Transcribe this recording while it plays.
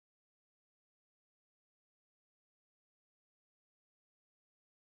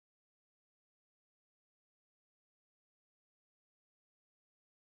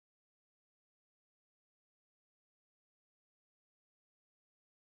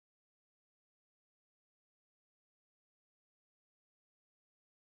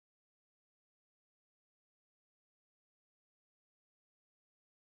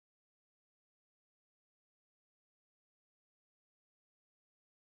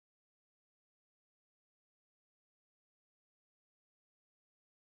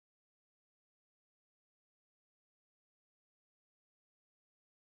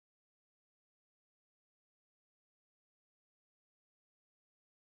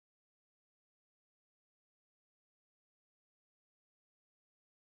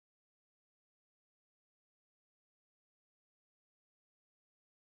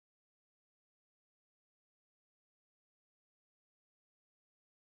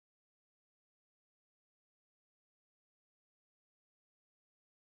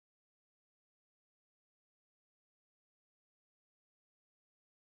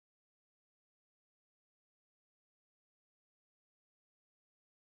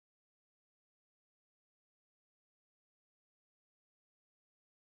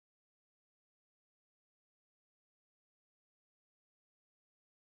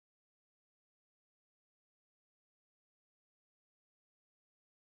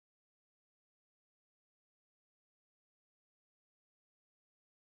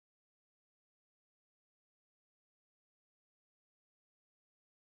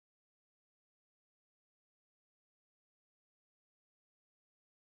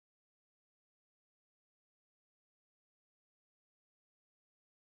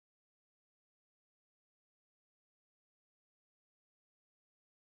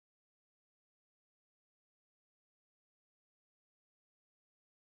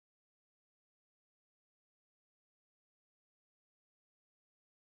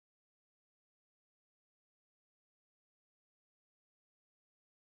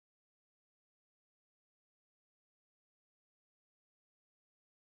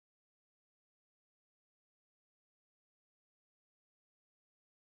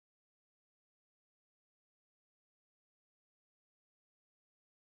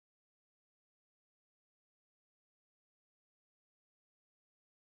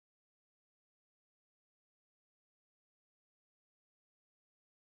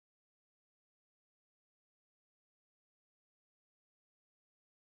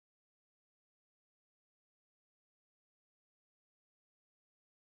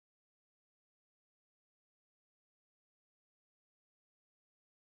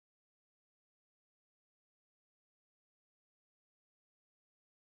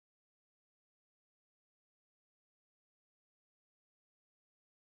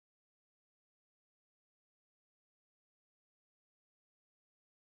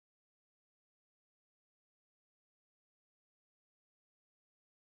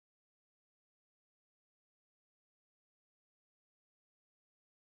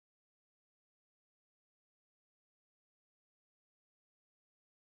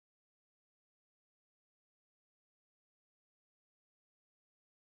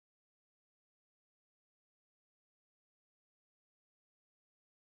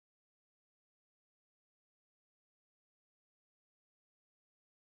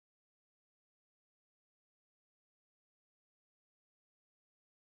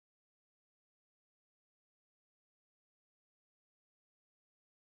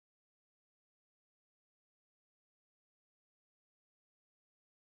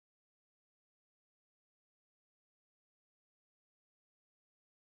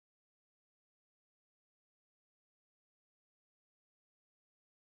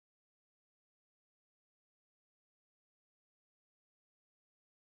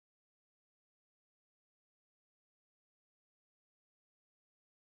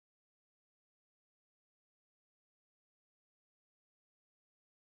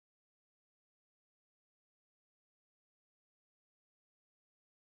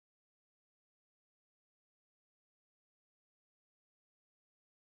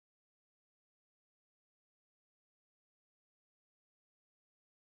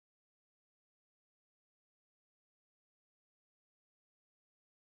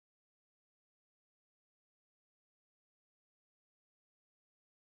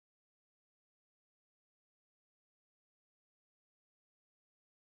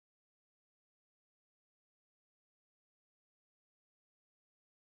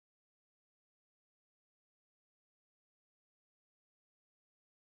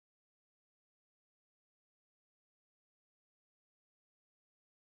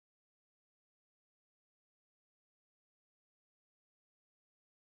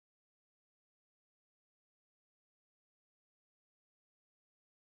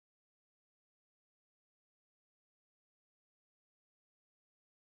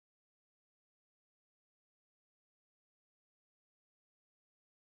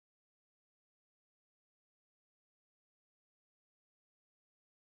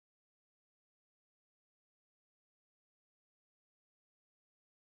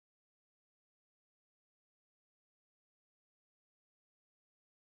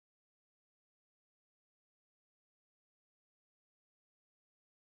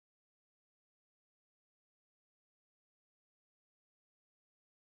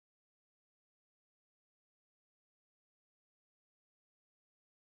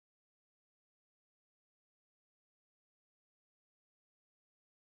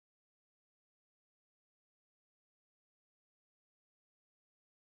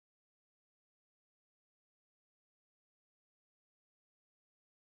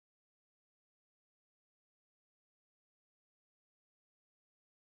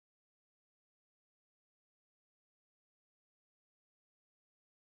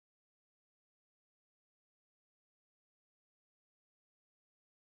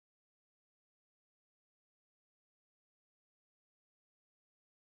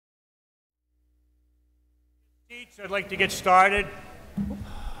I'd like to get started.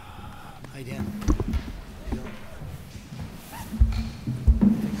 Hi, Dan.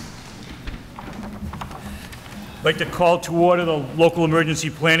 I'd like to call to order the Local Emergency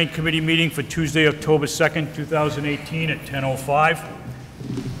Planning Committee meeting for Tuesday, October 2nd, 2018 at 10:05.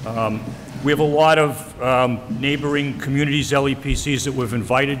 We have a lot of neighboring communities, LEPCs, that we've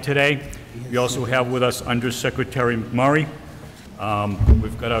invited today. We also have with us Undersecretary McMurray.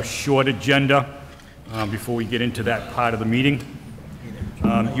 We've got a short agenda before we get into that part of the meeting.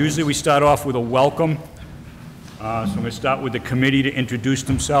 Usually we start off with a welcome. So I'm going to start with the committee to introduce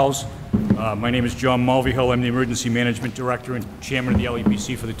themselves. My name is John Mulvihill. I'm the Emergency Management Director and Chairman of the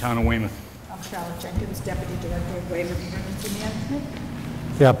LEPC for the town of Weymouth. I'm Charlotte Jenkins, Deputy Director of Weymouth Emergency Management.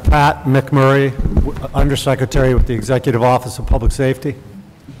 Yeah, Pat McMurray, Undersecretary with the Executive Office of Public Safety.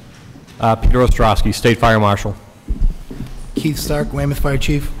 Peter Ostrowski, State Fire Marshal. Keith Stark, Weymouth Fire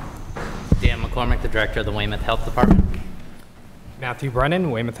Chief. Dan McCormick, the Director of the Weymouth Health Department. Matthew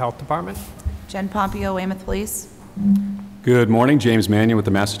Brennan, Weymouth Health Department. Jen Pompeo, Weymouth Police. Good morning, James Mannion with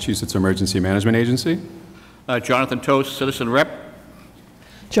the Massachusetts Emergency Management Agency. Jonathan Toast, Citizen Rep.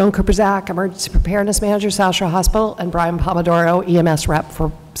 Joan Cooperzak, Emergency Preparedness Manager, South Shore Hospital, and Brian Pomodoro, EMS Rep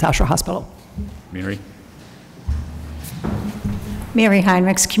for South Shore Hospital. Mary. Mary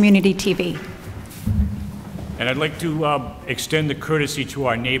Heinrichs, Community TV. And I'd like to extend the courtesy to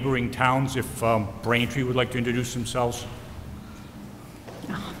our neighboring towns if Braintree would like to introduce themselves.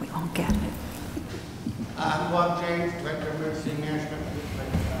 Oh, we won't get it. I'm Bob James, Director of Emergency Management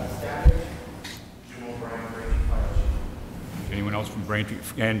with Stafford. Jim O'Brien, Braintree Fire Chief. Anyone else from Braintree?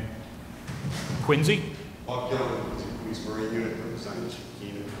 And Quincy? Bob Gillen, Police Marine Unit, representing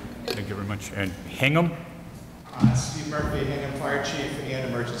Keenan. Thank you very much. And Hingham? Steve Murphy, Hingham Fire Chief and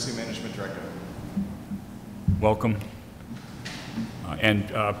Emergency Management Director. Welcome.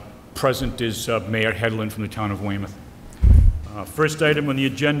 And present is Mayor Headland from the town of Weymouth. First item on the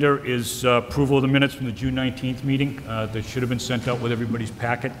agenda is approval of the minutes from the June 19th meeting that should have been sent out with everybody's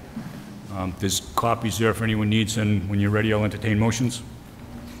packet. There's copies there if anyone needs, and when you're ready, I'll entertain motions.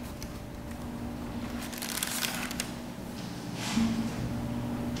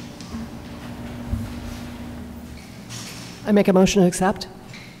 I make a motion to accept.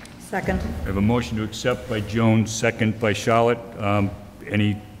 Second. I have a motion to accept by Joan, second by Charlotte.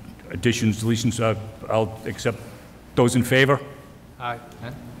 Any additions, deletions? I'll accept. Those in favor? Aye.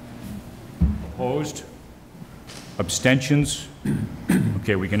 Opposed? Abstentions?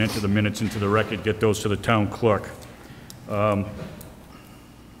 Okay, we can enter the minutes into the record, get those to the town clerk.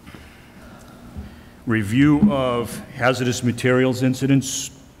 Review of hazardous materials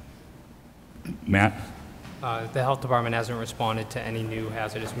incidents. Matt? The Health Department hasn't responded to any new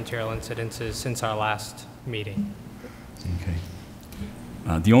hazardous material incidences since our last meeting.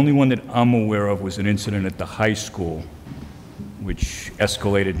 Okay. The only one that I'm aware of was an incident at the high school, which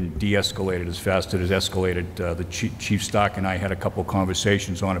escalated and de-escalated as fast as it escalated. The Chief Stark and I had a couple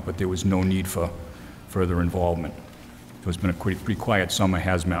conversations on it, but there was no need for further involvement. So it's been a pretty quiet summer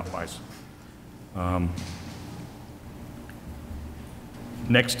hazmat-wise.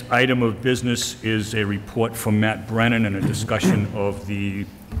 Next item of business is a report from Matt Brennan and a discussion of the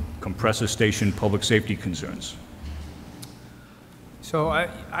compressor station public safety concerns. So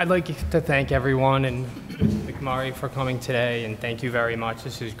I'd like to thank everyone and McMurray for coming today, and thank you very much.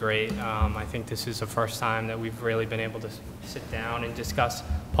 This is great. I think this is the first time that we've really been able to sit down and discuss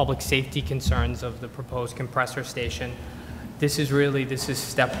public safety concerns of the proposed compressor station. This is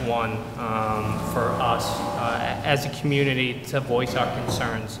step one for us as a community to voice our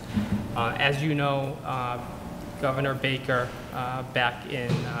concerns. As you know, Governor Baker back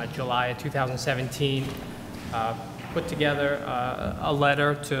in July of 2017 put together a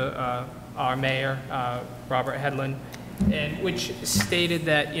letter to our mayor, Robert Headland, which stated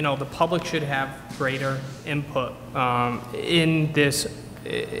that the public should have greater input in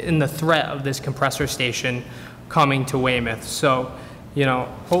the threat of this compressor station coming to Weymouth. So,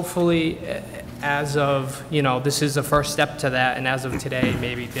 hopefully, as of this is the first step to that, and as of today,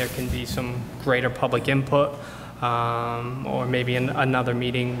 maybe there can be some greater public input. Or maybe another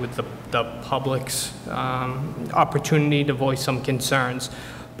meeting with the public's opportunity to voice some concerns.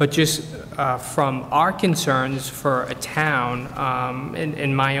 But just from our concerns for a town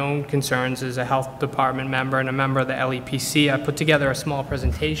and my own concerns as a health department member and a member of the LEPC, I put together a small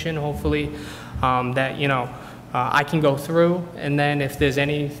presentation, hopefully, that I can go through, and then if there's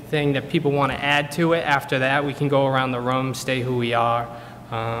anything that people want to add to it after that, we can go around the room, stay who we are,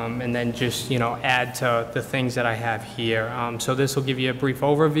 and then just add to the things that I have here. So this will give you a brief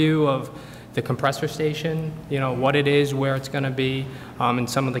overview of the compressor station, what it is, where it's going to be, and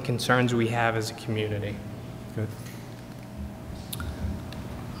some of the concerns we have as a community. Good.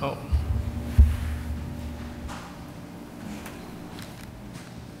 Oh.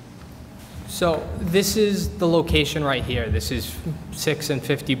 So this is the location right here. This is 6 and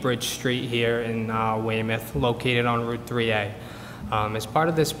 50 Bridge Street here in Weymouth, located on Route 3A. As part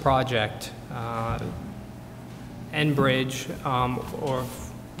of this project, Enbridge, or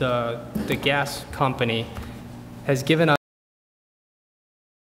the gas company, has given us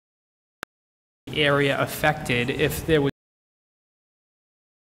the area affected if there was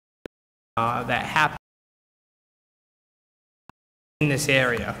that happened in this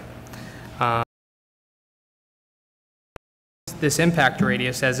area. This impact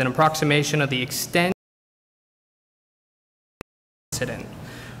radius as an approximation of the extent incident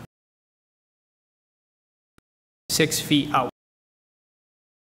 6 feet out,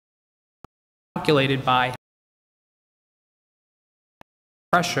 calculated by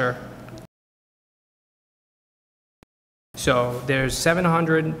pressure. So there's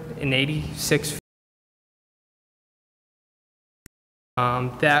 786 feet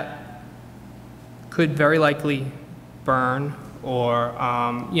that could very likely burn, or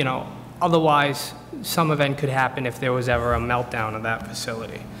you know, otherwise some event could happen if there was ever a meltdown of that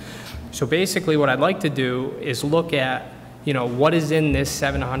facility. So basically what I'd like to do is look at, you know, what is in this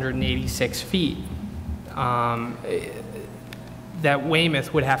 786 feet that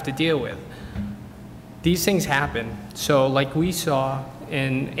Weymouth would have to deal with. These things happen. So like we saw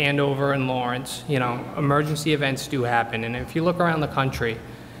in Andover and Lawrence, you know, emergency events do happen. And if you look around the country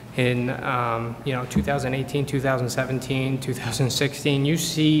in, you know, 2018, 2017, 2016, you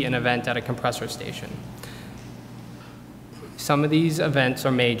see an event at a compressor station. Some of these events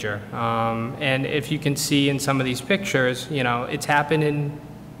are major. And if you can see in some of these pictures, you know, it's happened in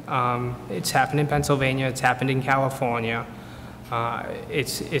Pennsylvania, it's happened in California,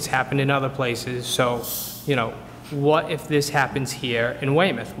 it's happened in other places. So, you know, what if this happens here in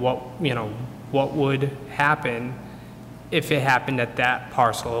Weymouth? What, you know, what would happen if it happened at that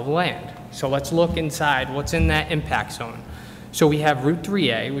parcel of land? So let's look inside what's in that impact zone. So we have Route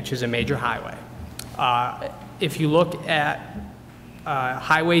 3A, which is a major highway. If you look at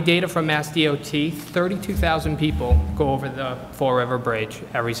highway data from Mass DOT, 32,000 people go over the Fore River Bridge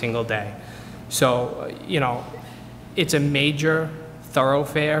every single day. So, you know, it's a major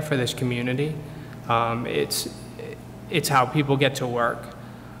thoroughfare for this community. It's how people get to work.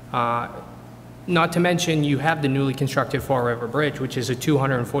 Not to mention, you have the newly constructed Fore River Bridge, which is a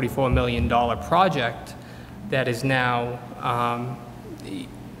 $244 million project that is now,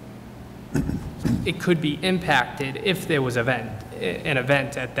 it could be impacted if there was an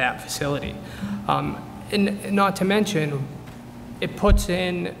event at that facility. And not to mention, it puts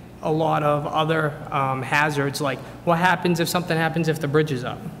in a lot of other hazards, like what happens if something happens if the bridge is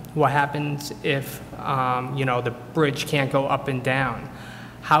up? What happens if, you know, the bridge can't go up and down?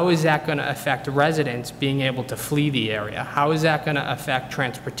 How is that going to affect residents being able to flee the area? How is that going to affect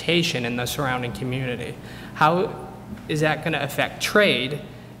transportation in the surrounding community? How is that going to affect trade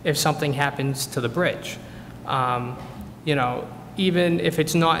if something happens to the bridge? You know, even if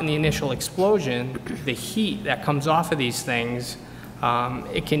it's not in the initial explosion, the heat that comes off of these things,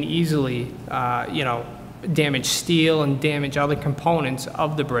 it can easily, you know, damage steel and damage other components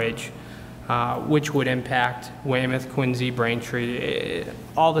of the bridge, which would impact Weymouth, Quincy, Braintree,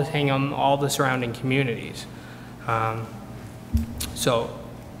 all the Hingham, all the surrounding communities. So,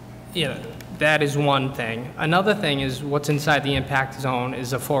 you know, that is one thing. Another thing is what's inside the impact zone is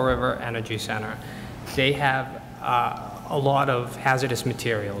the Fore River Energy Center. They have a lot of hazardous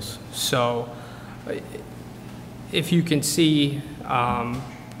materials. So if you can see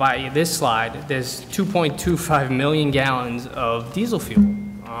by this slide, there's 2.25 million gallons of diesel fuel,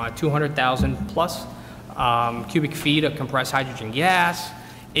 200,000 plus cubic feet of compressed hydrogen gas,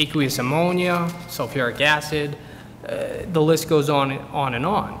 aqueous ammonia, sulfuric acid. The list goes on and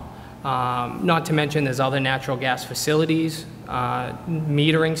on. Not to mention there's other natural gas facilities,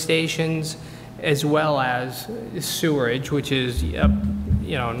 metering stations, as well as sewerage, which is, you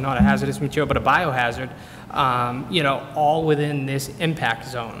know, not a hazardous material, but a biohazard, you know, all within this impact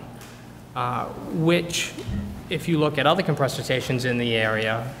zone, which, if you look at other compressor stations in the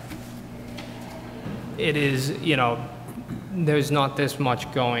area, it is, you know, there's not this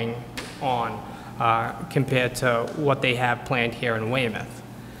much going on compared to what they have planned here in Weymouth.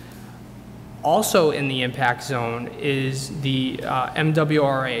 Also in the impact zone is the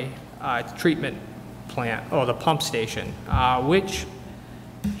MWRA treatment plant, or the pump station, which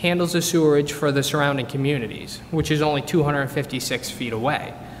handles the sewerage for the surrounding communities, which is only 256 feet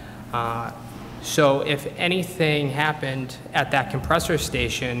away. So if anything happened at that compressor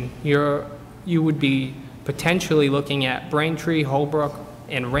station, you would be potentially looking at Braintree, Holbrook,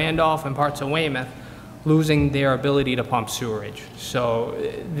 and Randolph and parts of Weymouth losing their ability to pump sewerage. So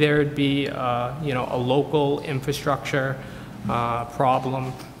there'd be, you know, a local infrastructure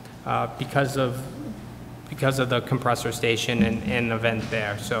problem because of the compressor station and event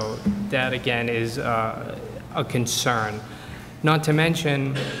there. So that again is a concern. Not to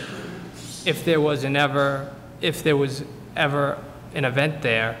mention, if there was ever an event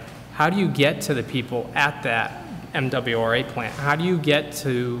there, how do you get to the people at that MWRA plant? How do you get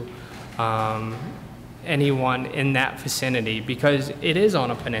to anyone in that vicinity? Because it is on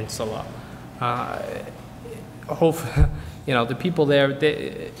a peninsula. Hopefully, you know, the people there,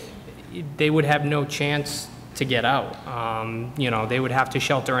 they would have no chance to get out. You know, they would have to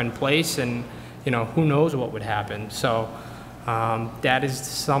shelter in place, and, you know, who knows what would happen. So that is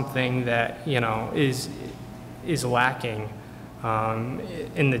something that, you know, is lacking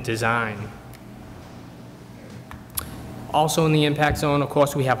in the design. Also in the impact zone, of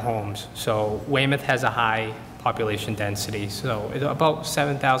course, we have homes. So Weymouth has a high population density, so it's about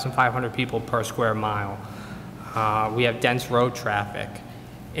 7,500 people per square mile. We have dense road traffic,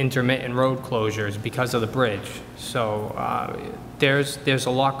 intermittent road closures because of the bridge. So there's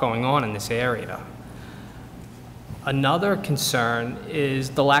a lot going on in this area. Another concern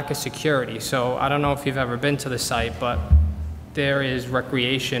is the lack of security. So I don't know if you've ever been to the site, but there is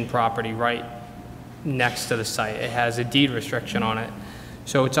recreation property right next to the site. It has a deed restriction on it.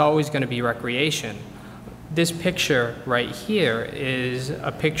 So it's always going to be recreation. This picture right here is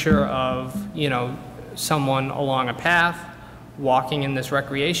a picture of, you know, someone along a path walking in this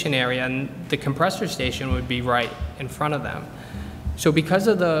recreation area, and the compressor station would be right in front of them. So because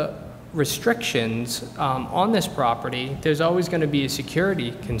of the restrictions on this property, there's always going to be a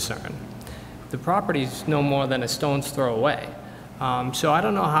security concern. The property's no more than a stone's throw away. So I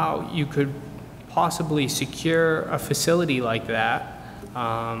don't know how you could possibly secure a facility like that,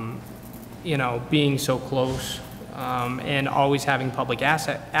 you know, being so close and always having public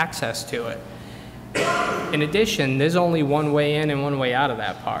access to it. In addition, there's only one way in and one way out of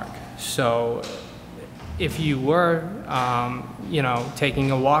that park. So if you were, you know,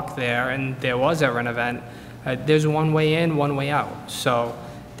 taking a walk there and there was ever an event, there's one way in, one way out. So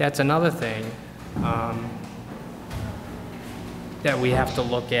that's another thing that we have to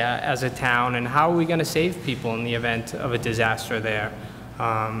look at as a town, and how are we going to save people in the event of a disaster there?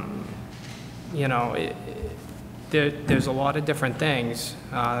 You know, there's a lot of different things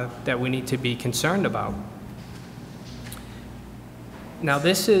that we need to be concerned about. Now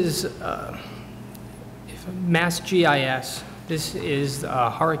this is Mass GIS. This is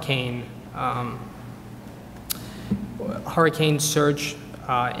a hurricane surge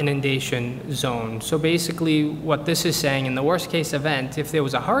inundation zone. So basically what this is saying, in the worst case event, if there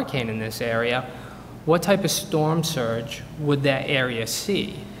was a hurricane in this area, what type of storm surge would that area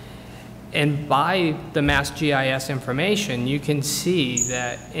see? And by the Mass GIS information, you can see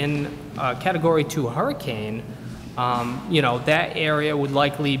that in a Category 2 hurricane, you know, that area would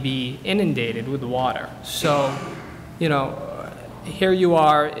likely be inundated with water. So, you know, here you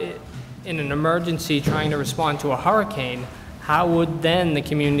are in an emergency trying to respond to a hurricane. How would then the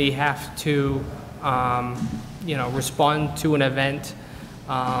community have to, you know, respond to an event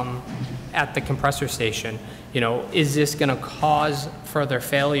at the compressor station? You know, is this going to cause further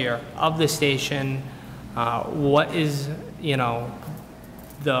failure of the station? What is, you know,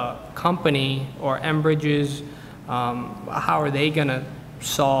 the company or Enbridge's, how are they going to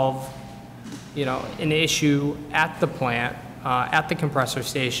solve, you know, an issue at the plant, at the compressor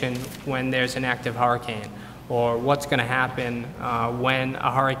station when there's an active hurricane? Or what's going to happen when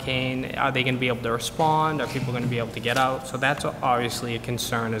a hurricane, are they going to be able to respond? Are people going to be able to get out? So that's obviously a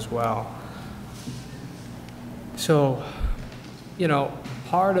concern as well. So, you know,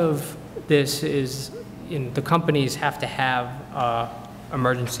 part of this is, you know, the companies have to have an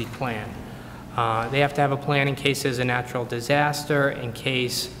emergency plan. They have to have a plan in case there's a natural disaster, in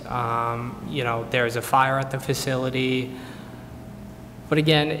case, you know, there's a fire at the facility. But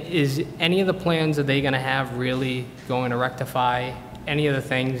again, is any of the plans that they're going to have really going to rectify any of the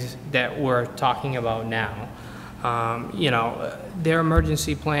things that we're talking about now? You know, their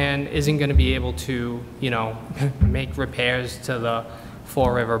emergency plan isn't going to be able to, you know, make repairs to the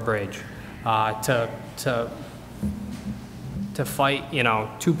Fore River Bridge, to fight, you know,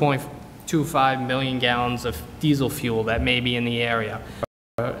 2.25 million gallons of diesel fuel that may be in the area,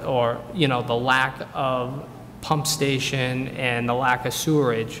 or you know, the lack of pump station and the lack of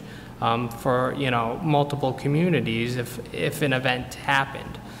sewerage for, you know, multiple communities if an event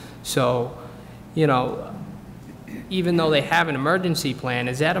happened. So, you know, even though they have an emergency plan,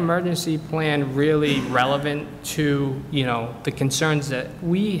 is that emergency plan really relevant to, you know, the concerns that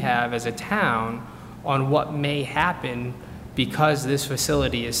we have as a town on what may happen because this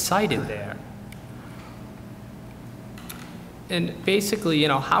facility is sited there? And basically, you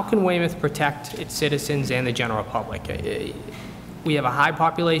know, how can Weymouth protect its citizens and the general public? We have a high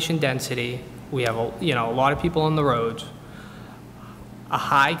population density. We have, you know, a lot of people on the roads, a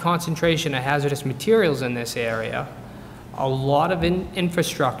high concentration of hazardous materials in this area, a lot of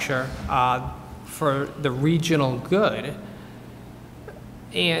infrastructure for the regional good,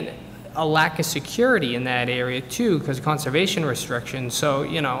 and a lack of security in that area too, because of conservation restrictions. So,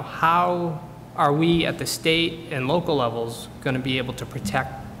 you know, how are we at the state and local levels going to be able to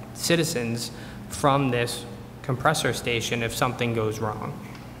protect citizens from this compressor station if something goes wrong?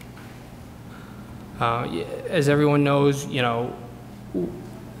 As everyone knows, you know,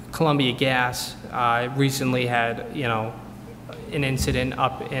 Columbia Gas recently had, you know, an incident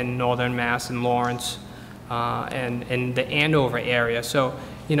up in northern Mass in Lawrence and in the Andover area. So,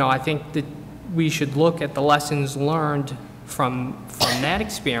 you know, I think that we should look at the lessons learned from that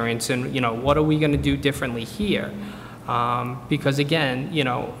experience and, you know, what are we going to do differently here? Because again, you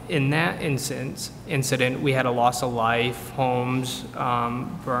know, in that incident, we had a loss of life, homes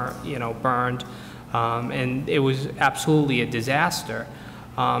burned, and it was absolutely a disaster.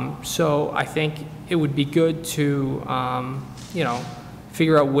 So I think it would be good to, you know,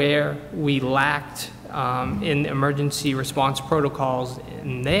 figure out where we lacked in emergency response protocols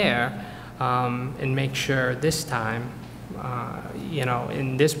in there, and make sure this time, you know,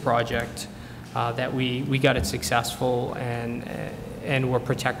 in this project, that we got it successful and we're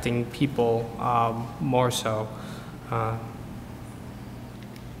protecting people more so.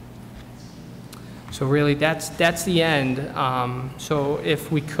 So really, that's the end. So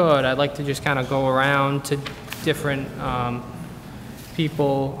if we could, I'd like to just kind of go around to different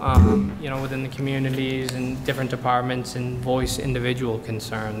people, you know, within the communities and different departments and voice individual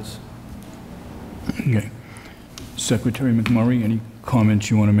concerns. Okay. Secretary McMurray, any comments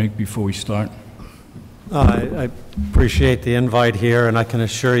you want to make before we start? I appreciate the invite here, and I can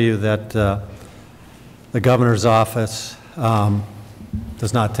assure you that the governor's office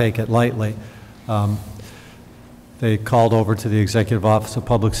does not take it lightly. They called over to the Executive Office of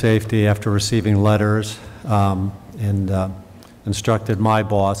Public Safety after receiving letters and instructed my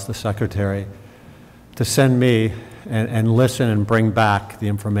boss, the Secretary, to send me and listen and bring back the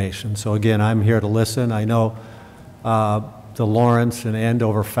information. So again, I'm here to listen. I know the Lawrence and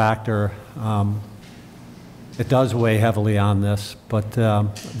Andover factor, it does weigh heavily on this, but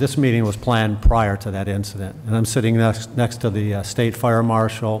this meeting was planned prior to that incident. And I'm sitting next to the State Fire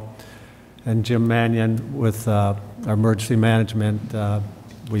Marshal and Jim Mannion with our emergency management.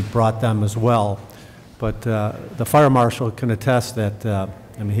 We brought them as well. But the Fire Marshal can attest that, I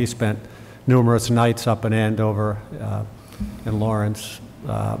mean, he spent numerous nights up in Andover and Lawrence.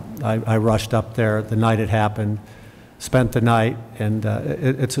 I rushed up there the night it happened, spent the night, and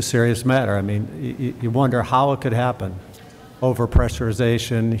it's a serious matter. I mean, you wonder how it could happen.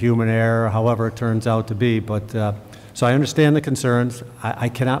 Overpressurization, human error, however it turns out to be. But so I understand the concerns. I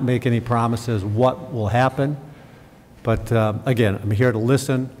cannot make any promises what will happen. But again, I'm here to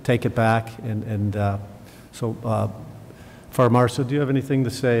listen, take it back, and so Fire Marshal, do you have anything to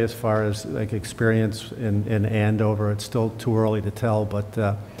say as far as like experience in Andover? It's still too early to tell,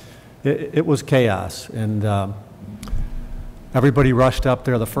 but it was chaos, and everybody rushed up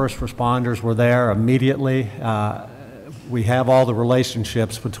there. The first responders were there immediately. We have all the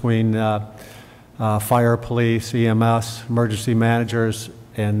relationships between fire, police, EMS, emergency managers,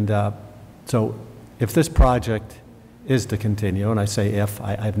 and so if this project is to continue, and I say if,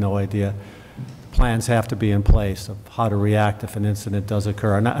 I have no idea, plans have to be in place of how to react if an incident does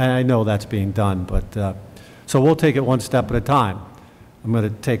occur. And I know that's being done, but so we'll take it one step at a time. I'm going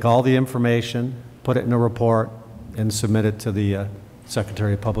to take all the information, put it in a report, and submit it to the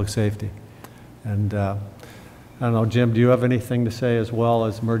Secretary of Public Safety. And I don't know, Jim, do you have anything to say as well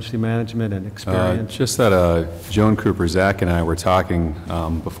as emergency management and experience? Just that Joan Cooper, Zach, and I were talking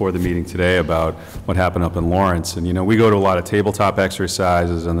before the meeting today about what happened up in Lawrence. And, you know, we go to a lot of tabletop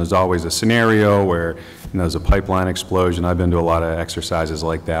exercises, and there's always a scenario where, you know, there's a pipeline explosion. I've been to a lot of exercises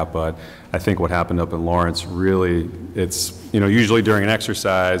like that, but I think what happened up in Lawrence really, it's, you know, usually during an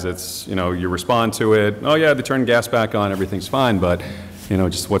exercise, it's, you know, you respond to it, oh yeah, they turn gas back on, everything's fine, but you know,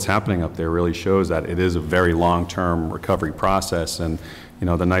 just what's happening up there really shows that it is a very long-term recovery process. And, you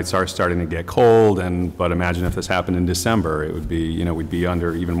know, the nights are starting to get cold, but imagine if this happened in December, it would be, you know, we'd be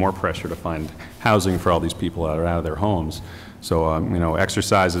under even more pressure to find housing for all these people that are out of their homes. So, you know,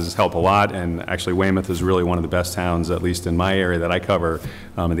 exercises help a lot, and actually Weymouth is really one of the best towns, at least in my area that I cover,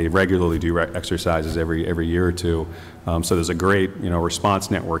 and they regularly do exercises every year or two. So there's a great, you know, response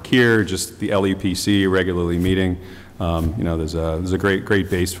network here, just the LEPC regularly meeting. You know, there's a great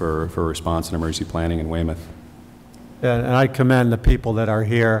base for response and emergency planning in Weymouth. Yeah, and I commend the people that are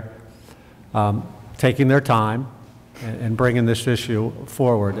here taking their time and bringing this issue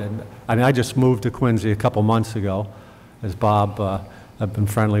forward. And I mean, I just moved to Quincy a couple months ago. As Bob, I've been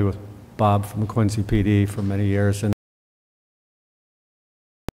friendly with Bob from the Quincy PD for many years, and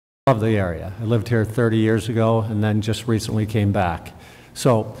I love the area. I lived here 30 years ago and then just recently came back.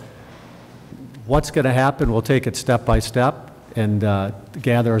 So what's going to happen, we'll take it step by step and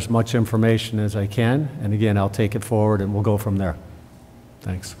gather as much information as I can, and again, I'll take it forward and we'll go from there.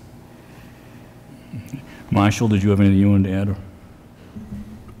 Thanks. Marshall, did you have anything you wanted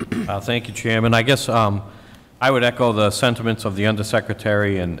to add? Thank you, Chairman. I guess I would echo the sentiments of the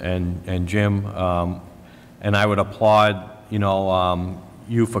Undersecretary and Jim, and I would applaud, you know,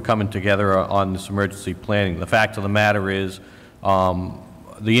 you for coming together on this emergency planning. The fact of the matter is,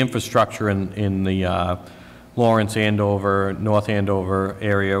 the infrastructure in the Lawrence, Andover, North Andover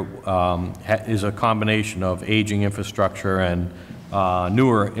area is a combination of aging infrastructure and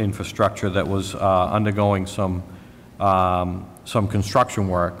newer infrastructure that was undergoing some construction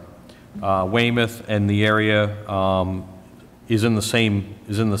work. Weymouth and the area is in the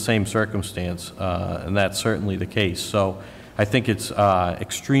same circumstance, and that's certainly the case. So I think it's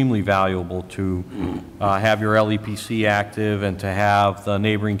extremely valuable to have your LEPC active and to have the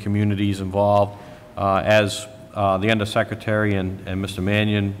neighboring communities involved. As the Undersecretary and Mr.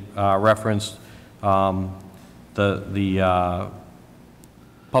 Mannion referenced, the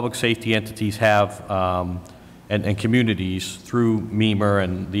public safety entities have and communities through MEMR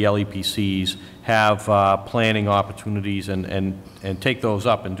and the LEPCs have planning opportunities and take those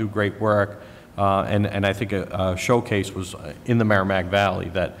up and do great work. And I think a showcase was in the Merrimack Valley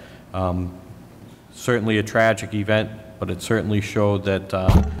that certainly a tragic event, but it certainly showed that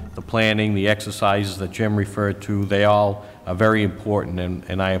the planning, the exercises that Jim referred to, they all are very important,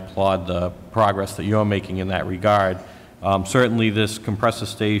 and I applaud the progress that you're making in that regard. Certainly this compressor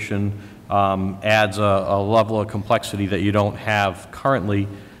station adds a level of complexity that you don't have currently,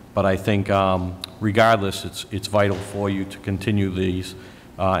 but I think regardless, it's vital for you to continue these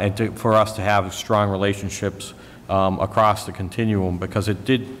and for us to have strong relationships across the continuum, because it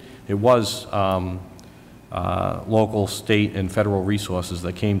was local, state, and federal resources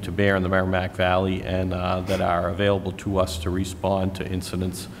that came to bear in the Merrimack Valley and that are available to us to respond to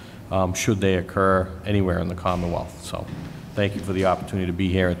incidents should they occur anywhere in the Commonwealth. So thank you for the opportunity to be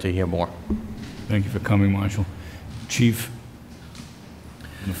here and to hear more. Thank you for coming, Marshall. Chief,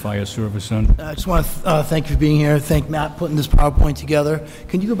 the Fire Service Center. I just want to thank you for being here. Thank Matt for putting this PowerPoint together.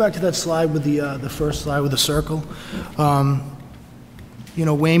 Can you go back to that slide with the first slide with the circle? You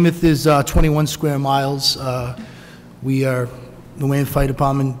know, Weymouth is 21 square miles. The Weymouth Fire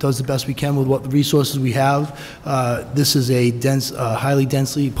Department does the best we can with what the resources we have. This is a highly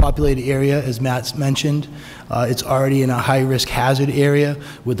densely populated area, as Matt's mentioned. It's already in a high-risk hazard area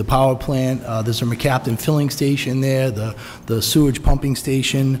with the power plant. There's a McCaptain filling station there, the sewage pumping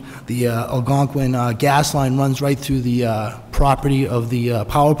station. The Algonquin gas line runs right through the property of the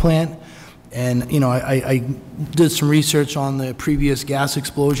power plant. And, you know, I did some research on the previous gas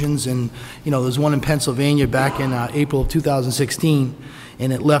explosions, and, you know, there's one in Pennsylvania back in April of 2016,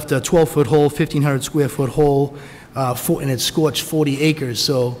 and it left a 12-foot hole, 1,500 square foot hole, and it scorched 40 acres.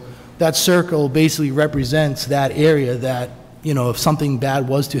 So that circle basically represents that area that, you know, if something bad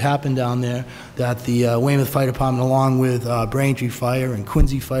was to happen down there, that the Weymouth Fire Department, along with Braintree Fire and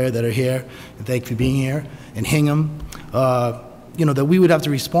Quincy Fire that are here, and thank you for being here, and Hingham, you know, that we would have to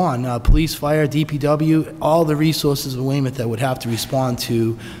respond. Police, fire, DPW, all the resources of Weymouth that would have to respond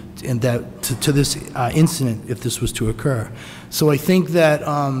to this incident if this was to occur. So I think that,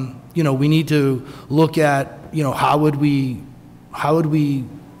 you know, we need to look at, you know, how would we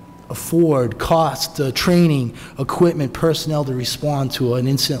afford cost, training, equipment, personnel to respond to an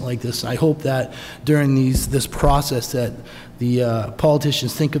incident like this. I hope that during this process that the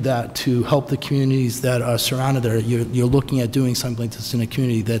politicians think of that to help the communities that are surrounded there. You're looking at doing something like this in a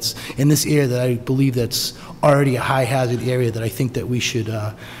community that's in this area that I believe that's already a high hazard area, that I think that we should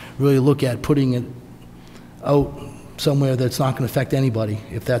really look at putting it out somewhere that's not going to affect anybody,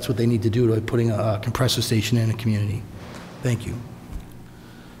 if that's what they need to do, to putting a compressor station in a community. Thank you.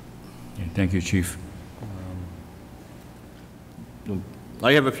 Thank you, Chief.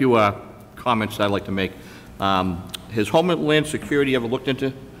 I have a few comments I'd like to make. Has Homeland Security ever looked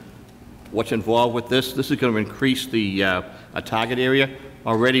into what's involved with this? This is going to increase the a target area.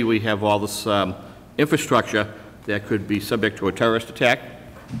 Already we have all this infrastructure that could be subject to a terrorist attack,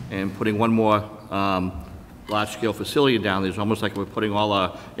 and putting one more large-scale facility down there is almost like we're putting all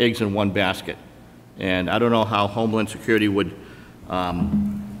our eggs in one basket. And I don't know how Homeland Security would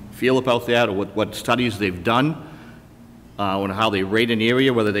feel about that, or what studies they've done on how they rate an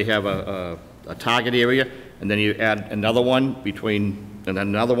area, whether they have a target area, and then you add another one between, and then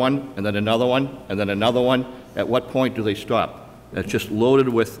another one, and then another one, and then another one. At what point do they stop? It's just loaded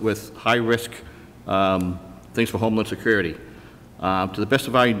with high-risk things for Homeland Security. To the best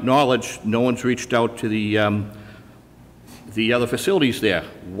of our knowledge, no one's reached out to the other facilities there.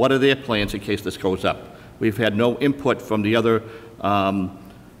 What are their plans in case this goes up? We've had no input from the other,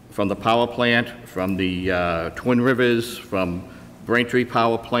 from the power plant, from the Twin Rivers, from Braintree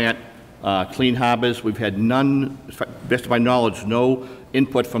Power Plant, Clean Harbors. We've had none, to the best of my knowledge, no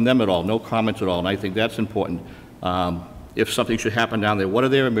input from them at all, no comments at all, and I think that's important. If something should happen down there, what are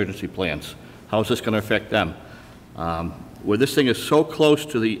their emergency plans? How is this going to affect them? Where this thing is so close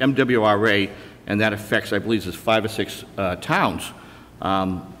to the MWRA, and that affects, I believe, there's 5 or 6 towns,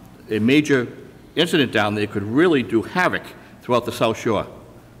 a major incident down there could really do havoc throughout the South Shore.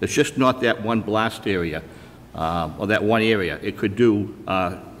 It's just not that one blast area, or that one area. It could do,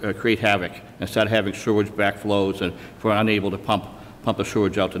 create havoc and start having sewage backflows, and if we're unable to pump the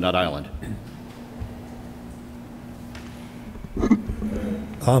sewage out to Nut Island.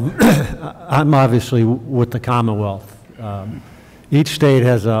 I'm obviously with the Commonwealth. Each state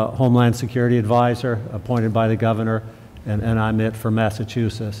has a Homeland Security advisor appointed by the governor, and I'm it for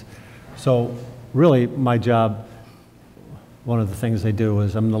Massachusetts. So really my job, one of the things they do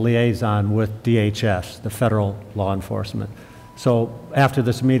is I'm the liaison with DHS, the federal law enforcement. So after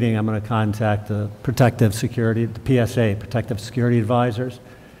this meeting, I'm going to contact the Protective Security, the PSA, Protective Security Advisors,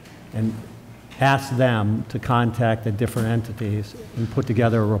 and ask them to contact the different entities and put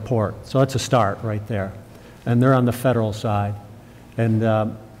together a report. So it's a start right there. And they're on the federal side. And,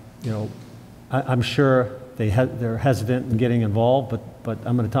 you know, I'm sure they're hesitant in getting involved, but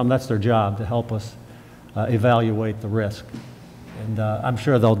I'm going to tell them that's their job, to help us evaluate the risk. And I'm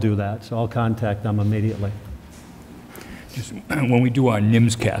sure they'll do that, so I'll contact them immediately. Just when we do our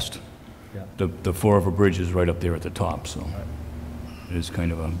NIMS cast, Yeah. the Fore River Bridge is right up there at the top, so it is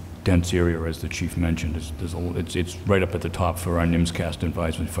kind of a dense area, as the chief mentioned. It's right up at the top for our NIMS cast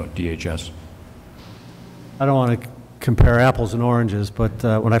advisement for DHS. I don't want to compare apples and oranges, but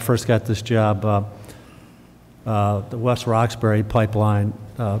when I first got this job, the West Roxbury pipeline,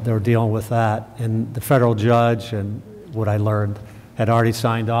 they were dealing with that, and the federal judge, and what I learned, had already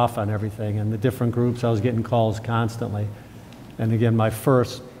signed off on everything, and the different groups, I was getting calls constantly. And again, my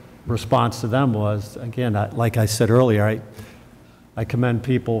first response to them was, again, like I said earlier, I commend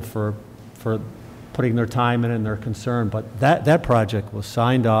people for putting their time in and their concern, but that project was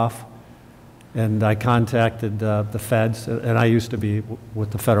signed off, and I contacted the feds, and I used to be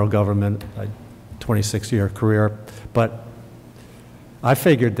with the federal government, a 26-year career, but I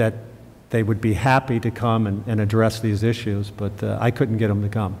figured that they would be happy to come and address these issues, but I couldn't get them to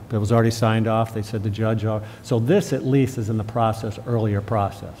come. It was already signed off. They said the judge. So this at least is in the process, earlier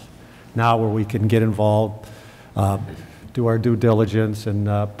process. Now where we can get involved, do our due diligence, and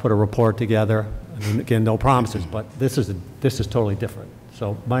put a report together. I mean, again, no promises, but this is totally different.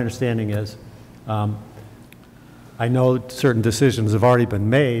 So my understanding is, I know certain decisions have already been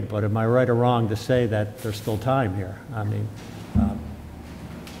made, but am I right or wrong to say that there's still time here? I mean,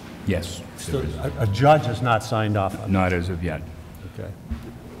 Yes. a judge has not signed off on it. Not as of yet. Okay.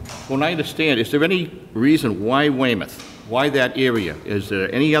 Well, I understand. Is there any reason why Weymouth? Why that area? Is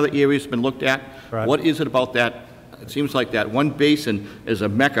there any other areas been looked at? Right. What is it about that? It seems like that one basin is a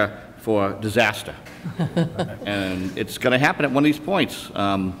mecca for disaster. And it's going to happen at one of these points.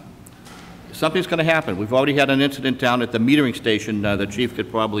 Something's going to happen. We've already had an incident down at the metering station. The chief could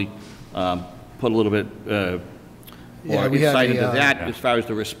probably put a little bit more insight into that as far as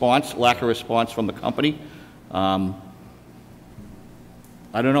the response, lack of response from the company. I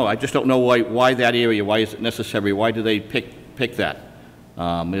don't know. I just don't know why that area. Why is it necessary? Why do they pick that?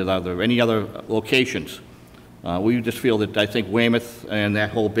 Are there any other locations? We just feel that I think Weymouth and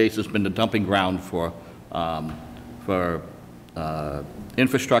that whole base has been the dumping ground for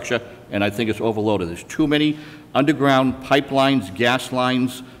infrastructure, and I think it's overloaded. There's too many underground pipelines, gas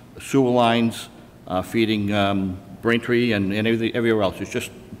lines, sewer lines feeding Braintree and everywhere else. There's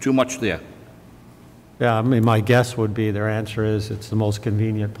just too much there. Yeah, I mean, my guess would be their answer is it's the most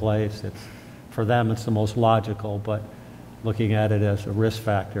convenient place. For them, it's the most logical, but looking at it as a risk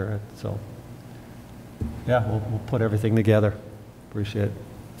factor. So, yeah, we'll put everything together. Appreciate it.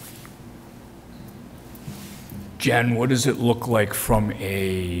 Jen, what does it look like from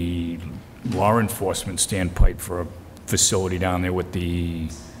a law enforcement standpoint for a facility down there with the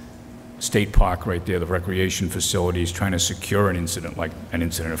state park right there, the recreation facilities, trying to secure an incident like an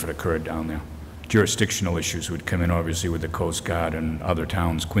incident if it occurred down there? Jurisdictional issues would come in, obviously, with the Coast Guard and other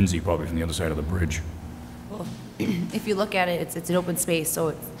towns, Quincy probably from the other side of the bridge. Well, if you look at it, it's an open space, so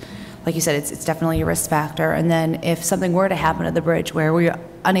it's, like you said, it's definitely a risk factor. And then if something were to happen at the bridge where we're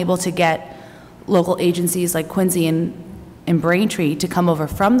unable to get local agencies like Quincy and Braintree to come over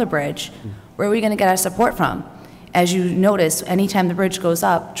from the bridge, where are we going to get our support from? As you notice, anytime the bridge goes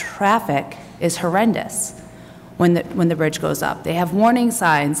up, traffic is horrendous when the bridge goes up. They have warning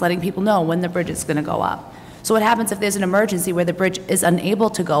signs letting people know when the bridge is going to go up. So what happens if there's an emergency where the bridge is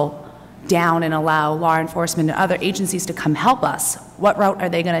unable to go down and allow law enforcement and other agencies to come help us? What route are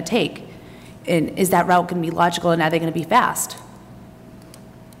they going to take? And is that route going to be logical, and are they going to be fast?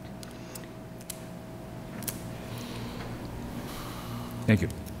 Thank you.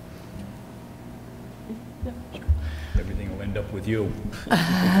 Everything will end up with you.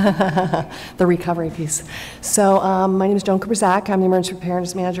 The recovery piece. So my name is Joan Cooper-Zach. I'm the Emergency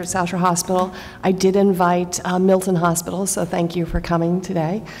Preparedness Manager at South Shore Hospital. I did invite Milton Hospital, so thank you for coming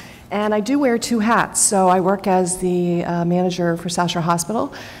today. And I do wear two hats. So I work as the manager for South Shore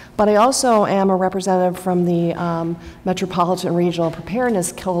Hospital, but I also am a representative from the Metropolitan Regional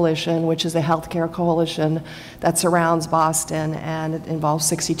Preparedness Coalition, which is a healthcare coalition that surrounds Boston, and it involves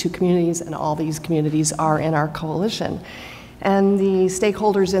 62 communities, and all these communities are in our coalition. And the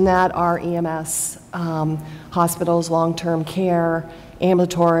stakeholders in that are EMS, hospitals, long-term care,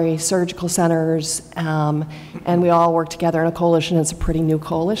 ambulatory, surgical centers, and we all work together in a coalition. It's a pretty new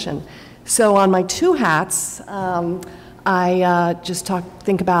coalition. So on my two hats, I just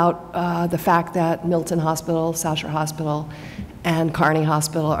think about the fact that Milton Hospital, South Shore Hospital, and Kearney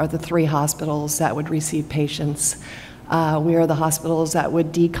Hospital are the three hospitals that would receive patients. We are the hospitals that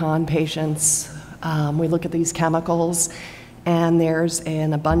would decon patients. We look at these chemicals, and there's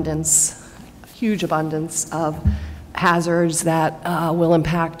an abundance, huge abundance of hazards that will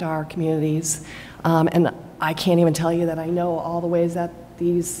impact our communities. And I can't even tell you that I know all the ways that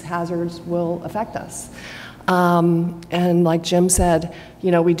these hazards will affect us. And like Jim said,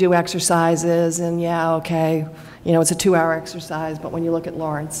 you know, we do exercises, and yeah, okay, you know, it's a 2-hour exercise, but when you look at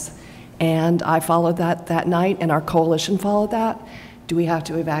Lawrence, and I followed that night, and our coalition followed that. Do we have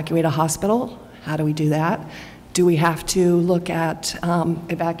to evacuate a hospital? How do we do that? Do we have to look at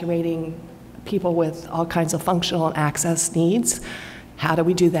evacuating people with all kinds of functional and access needs? How do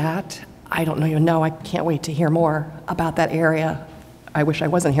we do that? I don't even know. I can't wait to hear more about that area. I wish I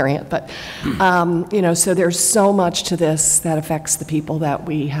wasn't hearing it, but you know, so there's so much to this that affects the people that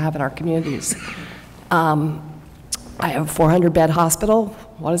we have in our communities. I have a 400-bed hospital.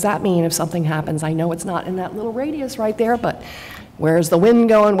 What does that mean if something happens? I know it's not in that little radius right there, but where's the wind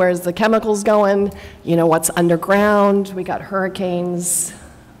going? Where's the chemicals going? You know, what's underground? We got hurricanes,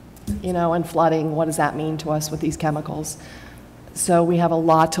 you know, and flooding. What does that mean to us with these chemicals? So we have a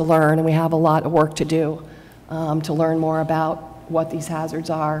lot to learn, and we have a lot of work to do to learn more about what these hazards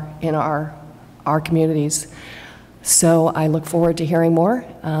are in our communities. So I look forward to hearing more,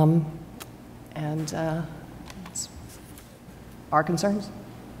 and our concerns.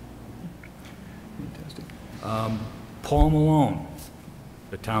 Fantastic. Paul Malone,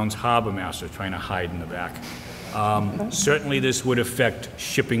 the town's harbor master, trying to hide in the back. Certainly this would affect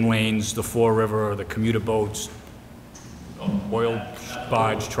shipping lanes, the Fore River, the commuter boats, oil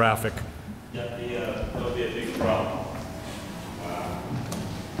barge traffic. Yeah, that'll be a big problem.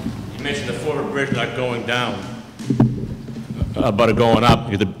 You mentioned the Fore River Bridge not going down, but going up.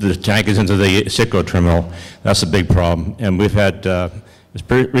 The tank is into the Citgo terminal. That's a big problem. And we've had,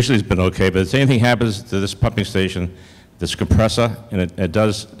 recently it's been okay, but if anything happens to this pumping station, this compressor, and it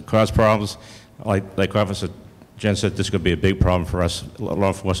does cause problems, like Officer Jen said, this could be a big problem for us, law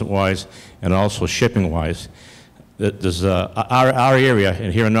enforcement-wise, and also shipping-wise. There's our area,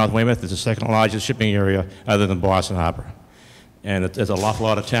 and here in North Weymouth, is the second largest shipping area other than Boston Harbor. And there's an awful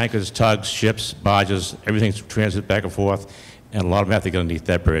lot of tankers, tugs, ships, barges, everything's transit back and forth, and a lot of them have to get underneath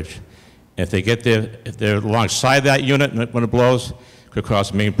that bridge. And if they get there, if they're alongside that unit when it blows, it could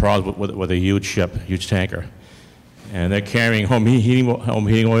cause main problems with a huge ship, huge tanker. And they're carrying home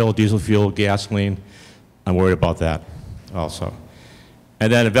heating oil, diesel fuel, gasoline. I'm worried about that also.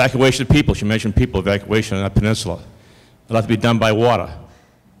 And then evacuation of people. She mentioned people evacuation on that peninsula. It'll have to be done by water,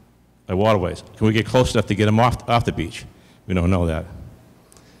 by waterways. Can we get close enough to get them off the beach? We don't know that.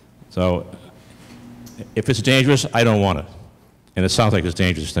 So If it's dangerous, I don't want it. And it sounds like it's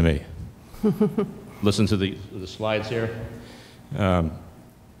dangerous to me. Listen to the slides here.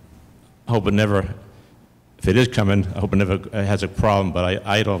 Hope it never, if it is coming, I hope it never has a problem, but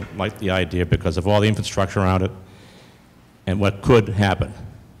I don't like the idea because of all the infrastructure around it and what could happen.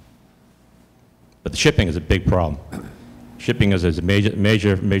 But the shipping is a big problem. Shipping is a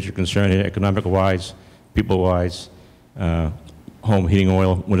major concern here, economic-wise, people-wise. Home heating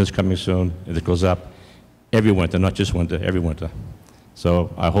oil, winter's coming soon, and it goes up every winter, not just winter, every winter.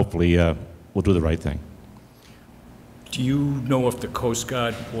 So I hopefully we'll do the right thing. Do you know if the Coast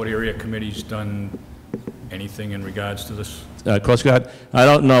Guard Port Area Committee's done anything in regards to this? Coast Guard, I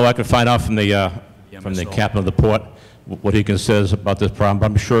don't know. I could find out from the captain of the port what he considers about this problem, but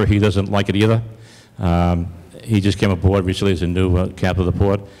I'm sure he doesn't like it either. He just came aboard recently as a new captain of the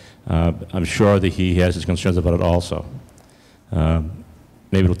port. I'm sure that he has his concerns about it also.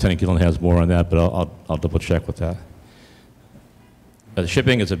 Maybe Lieutenant Gillen has more on that, but I'll double check with that.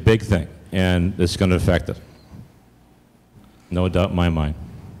 Shipping is a big thing, and it's going to affect it. No doubt in my mind.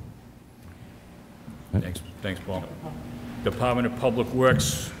 Thanks, Paul. Department of Public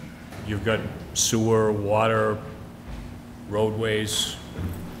Works, you've got sewer, water, roadways,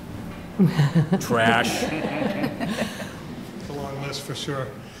 trash. It's a long list for sure.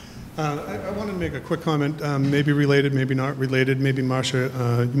 I wanted to make a quick comment, maybe related, maybe not related. Maybe Marcia,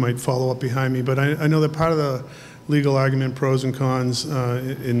 you might follow up behind me, but I know that part of the legal argument, pros and cons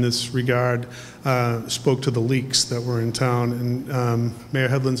in this regard, spoke to the leaks that were in town, and Mayor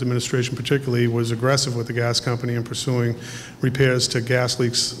Headland's administration particularly was aggressive with the gas company in pursuing repairs to gas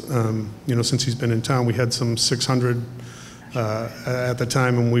leaks. You know, since he's been in town, we had some 600 at the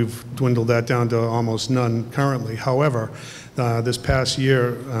time, and we've dwindled that down to almost none currently. However, this past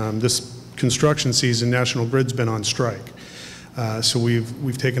year, this construction season, National Grid's been on strike. So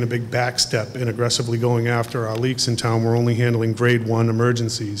we've taken a big back step in aggressively going after our leaks in town. We're only handling grade 1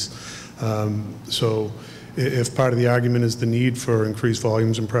 emergencies. So if part of the argument is the need for increased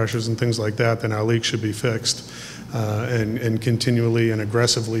volumes and pressures and things like that, then our leaks should be fixed and continually and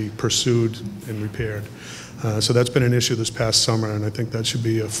aggressively pursued and repaired. So that's been an issue this past summer, and I think that should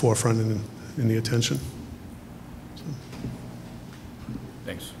be a forefront in the attention. So.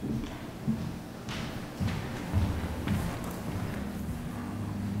 Thanks.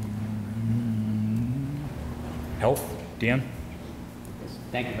 Health, Dan?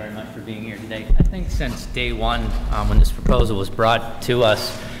 Thank you very much for being here today. I think since day one, when this proposal was brought to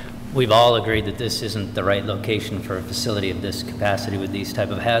us, we've all agreed that this isn't the right location for a facility of this capacity with these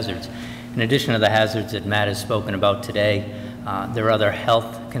type of hazards. In addition to the hazards that Matt has spoken about today, there are other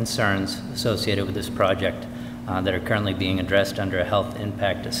health concerns associated with this project that are currently being addressed under a health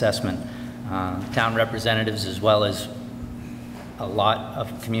impact assessment. Town representatives, as well as a lot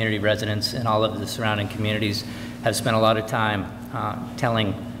of community residents in all of the surrounding communities, have spent a lot of time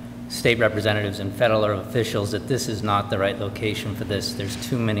telling state representatives and federal officials that this is not the right location for this. There's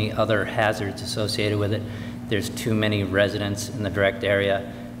too many other hazards associated with it. There's too many residents in the direct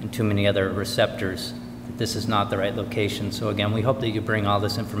area and too many other receptors. That this is not the right location. So again, we hope that you bring all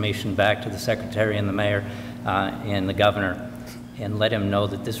this information back to the Secretary and the Mayor and the Governor and let him know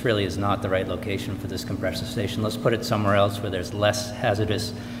that this really is not the right location for this compressor station. Let's put it somewhere else where there's less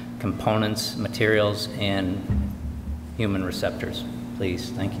hazardous components, materials, and human receptors. Please,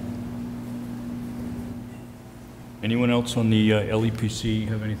 thank you. Anyone else on the LEPC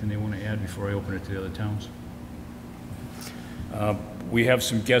have anything they want to add before I open it to the other towns? We have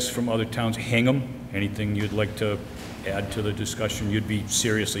some guests from other towns. Hingham, anything you'd like to add to the discussion? You'd be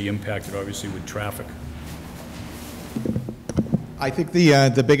seriously impacted, obviously, with traffic. I think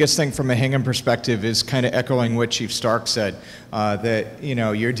the biggest thing from a Hingham perspective is kind of echoing what Chief Stark said, that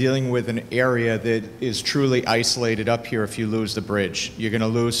you're dealing with an area that is truly isolated up here if you lose the bridge. You're going to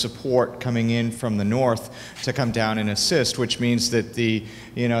lose support coming in from the north to come down and assist, which means that the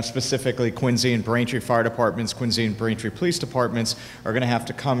specifically Quincy and Braintree fire departments, Quincy and Braintree police departments are going to have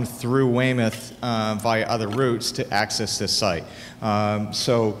to come through Weymouth via other routes to access this site.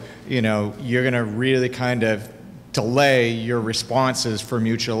 So you're going to really kind of delay your responses for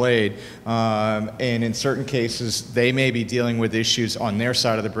mutual aid, and in certain cases they may be dealing with issues on their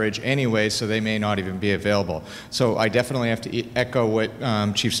side of the bridge anyway, so they may not even be available. So I definitely have to echo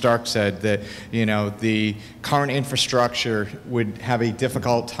what Chief Stark said, that the current infrastructure would have a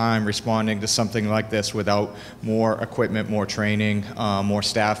difficult time responding to something like this without more equipment, more training, more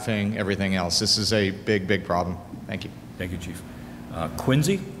staffing, everything else. This is a big problem. Thank you. Thank you, Chief.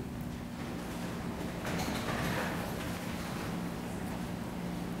 Quincy?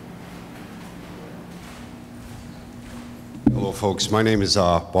 Hello Hello, folks. My name is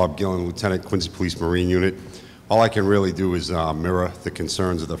Bob Gillen, Lieutenant Quincy Police Marine Unit. All I can really do is mirror the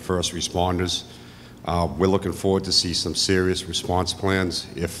concerns of the first responders. We're looking forward to see some serious response plans.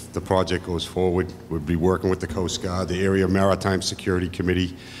 If the project goes forward, we'll be working with the Coast Guard, the Area Maritime Security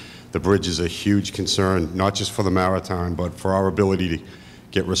Committee. The bridge is a huge concern, not just for the maritime, but for our ability to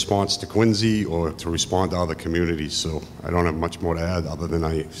get response to Quincy or to respond to other communities. So I don't have much more to add other than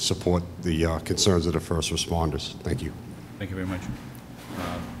I support the concerns of the first responders. Thank you. Thank you very much.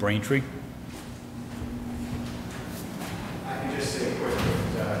 Braintree? I can just say quickly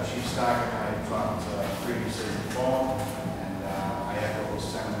that Chief Stark and I talked previously on the phone, and I echo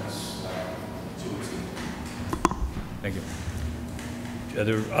those sentiments to a T. Thank you.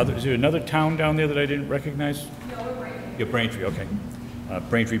 Is there another town down there that I didn't recognize? No, we're Braintree. You're Braintree, okay.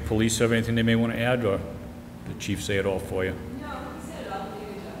 Braintree Police have anything they may want to add, or did the chief say it all for you? No, he said it all.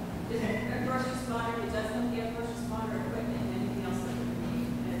 There's a first responder, it does not get first responder equipment and anything else that we need.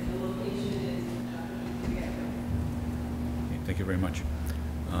 And the location is, Okay, thank you very much.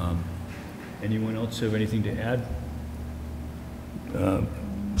 Anyone else have anything to add?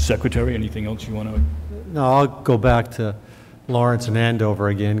 Secretary, anything else you want to? No, I'll go back to Lawrence and Andover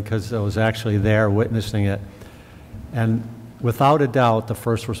again, because I was actually there witnessing it. And without a doubt, the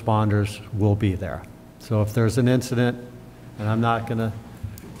first responders will be there. So if there's an incident, and I'm not going to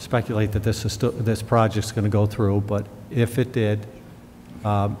speculate that this project's going to go through, but if it did,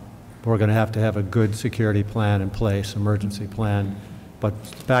 we're going to have a good security plan in place, emergency plan. But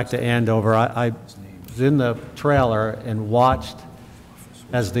back to Andover, I was in the trailer and watched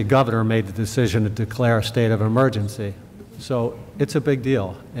as the governor made the decision to declare a state of emergency. So it's a big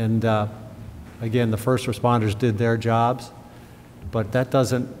deal. And again, the first responders did their jobs, but that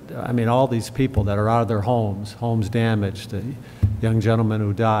doesn't, I mean, all these people that are out of their homes damaged, the young gentleman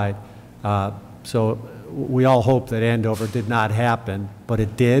who died. So we all hope that Andover did not happen, but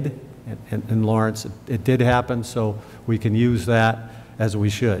it did, and Lawrence, it did happen, so we can use that as we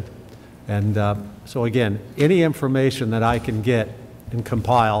should. And so again, any information that I can get and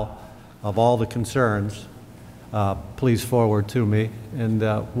compile of all the concerns, please forward to me, and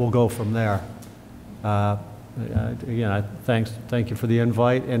we'll go from there. Again, thank you for the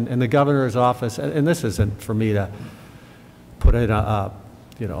invite, and the governor's office. And this isn't for me to put in a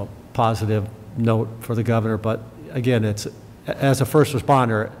positive note for the governor, but again, it's as a first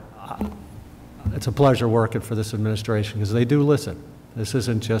responder, it's a pleasure working for this administration because they do listen. This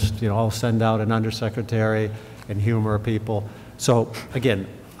isn't just I'll send out an undersecretary and humor people. So again,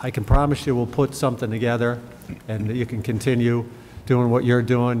 I can promise you we'll put something together, and you can continue doing what you're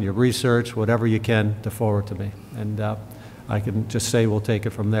doing, your research, whatever you can to forward to me. And I can just say we'll take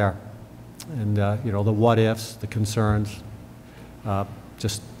it from there. And, the what ifs, the concerns,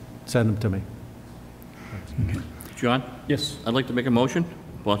 just send them to me. Okay. John? Yes. I'd like to make a motion,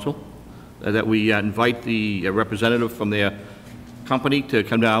 if possible, that we invite the representative from their company to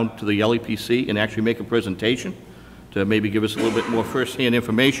come down to the LEPC and actually make a presentation to maybe give us a little bit more first-hand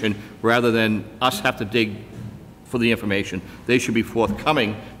information rather than us have to dig for the information. They should be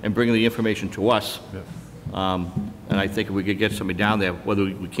forthcoming and bringing the information to us. Yep. And I think if we could get somebody down there, whether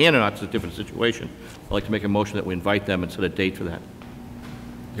we can or not, it's a different situation. I'd like to make a motion that we invite them and set a date for that.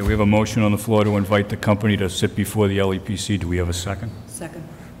 Yeah, we have a motion on the floor to invite the company to sit before the LEPC. Do we have a second? Second.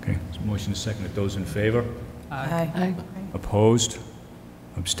 Okay, so motion is second. Those in favor? Aye. Aye. Opposed?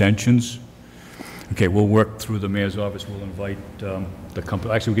 Abstentions? Okay, we'll work through the mayor's office. We'll invite the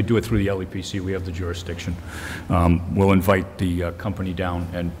company. Actually, we could do it through the LEPC. We have the jurisdiction. We'll invite the company down,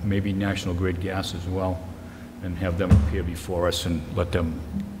 and maybe National Grid Gas as well, and have them appear before us and let them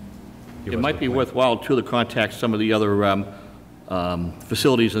give us It might be worthwhile, too, to contact some of the other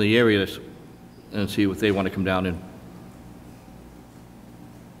facilities in the area and see if they want to come down in.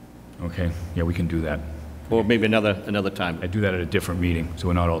 Okay, yeah, we can do that. Or maybe another time. I do that at a different meeting, so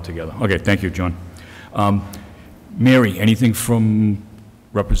we're not all together. Okay, thank you, John. Mary, anything from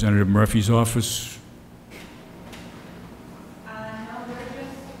Representative Murphy's office? No, we're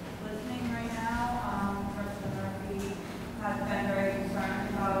just listening right now. President Murphy has been very concerned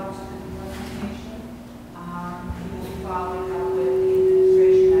about the implementation. He will be following up with the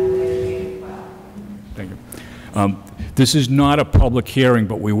administration at a later date as well. Thank you. This is not a public hearing,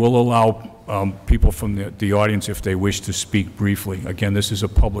 but we will allow people from the audience, if they wish to speak briefly. Again, this is a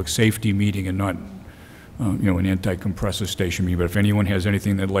public safety meeting and not, an anti-compressor station meeting. But if anyone has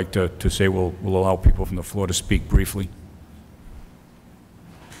anything they'd like to say, we'll allow people from the floor to speak briefly.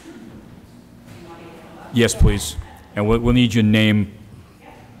 Yes, please. And we'll need your name.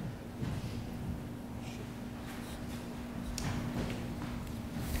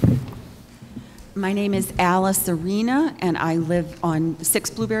 My name is Alice Arena, and I live on 6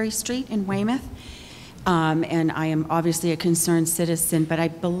 Blueberry Street in Weymouth. And I am obviously a concerned citizen, but I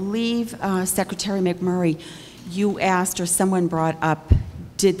believe, Secretary McMurray, you asked or someone brought up,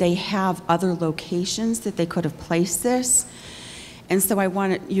 did they have other locations that they could have placed this? And so I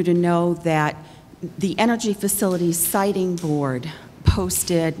wanted you to know that the Energy Facilities Siting Board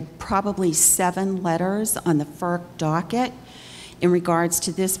posted probably 7 letters on the FERC docket in regards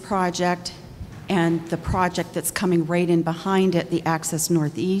to this project and the project that's coming right in behind it, the Access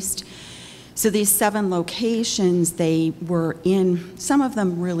Northeast. So these 7 locations, they were in, some of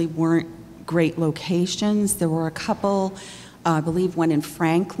them really weren't great locations. There were a couple, I believe one in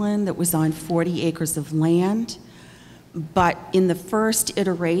Franklin that was on 40 acres of land. But in the first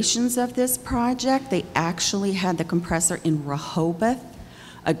iterations of this project, they actually had the compressor in Rehoboth.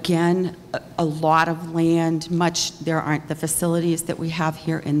 Again, a lot of land, there aren't the facilities that we have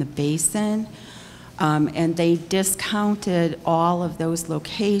here in the basin. And they discounted all of those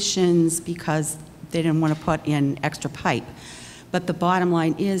locations because they didn't want to put in extra pipe. But the bottom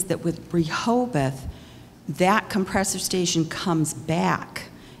line is that with Rehoboth, that compressor station comes back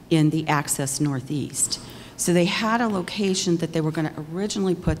in the Access Northeast. So they had a location that they were going to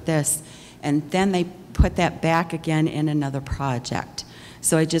originally put this, and then they put that back again in another project.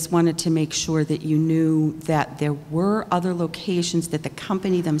 So I just wanted to make sure that you knew that there were other locations that the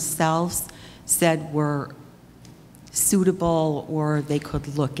company themselves said were suitable or they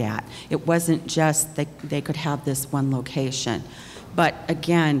could look at. It wasn't just that they could have this one location. But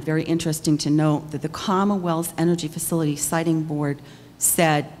again, very interesting to note that the Commonwealth's Energy Facility Siting Board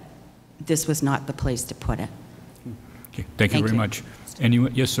said this was not the place to put it. Okay, thank you very much.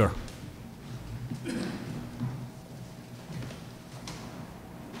 Anyone? Yes, sir.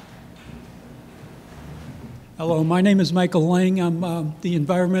 Hello, my name is Michael Lang. I'm the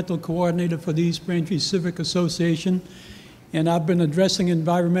environmental coordinator for the East Braintree Civic Association, and I've been addressing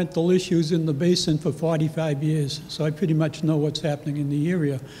environmental issues in the basin for 45 years, so I pretty much know what's happening in the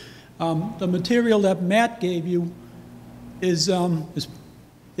area. The material that Matt gave you is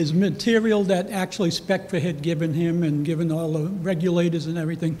material that actually Spectra had given him and given all the regulators and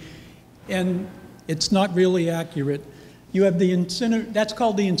everything, and it's not really accurate. You have the that's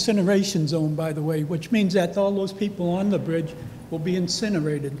called the incineration zone, by the way, which means that all those people on the bridge will be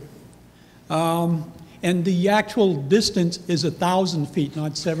incinerated. And the actual distance is 1,000 feet,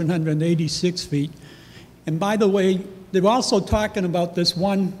 not 786 feet. And by the way, they're also talking about this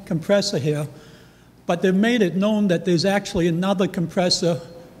one compressor here, but they've made it known that there's actually another compressor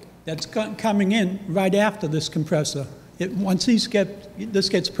that's coming in right after this compressor. Once this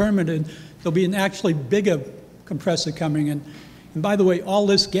gets permitted, there'll be an actually bigger compressor coming in. And by the way, all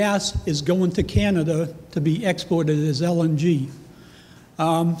this gas is going to Canada to be exported as LNG.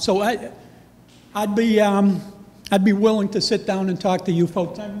 So I'd be willing to sit down and talk to you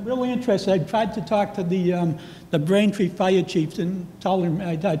folks. I'm really interested. I tried to talk to the Braintree fire chiefs and told him,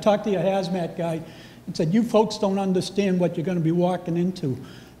 I talked to your hazmat guy and said, you folks don't understand what you're going to be walking into.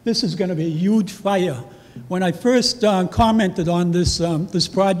 This is going to be a huge fire. When I first commented on this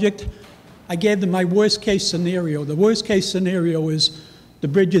project, I gave them my worst case scenario. The worst case scenario is the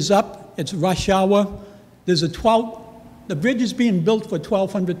bridge is up, it's rush hour. There's the bridge is being built for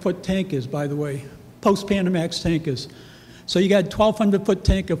 1,200-foot tankers, by the way, post-Panamax tankers. So you got a 1,200-foot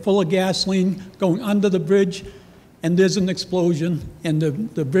tanker full of gasoline going under the bridge, and there's an explosion, and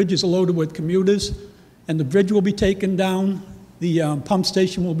the bridge is loaded with commuters, and the bridge will be taken down, the pump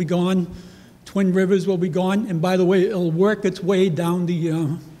station will be gone, Twin Rivers will be gone, and by the way, it'll work its way down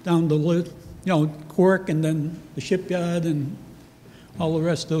the Quirk and then the shipyard and all the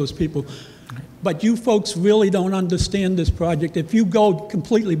rest of those people. But you folks really don't understand this project. If you go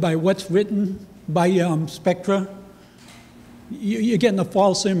completely by what's written by Spectra, you're getting a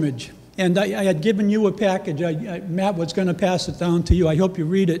false image. And I had given you a package. Matt was going to pass it down to you. I hope you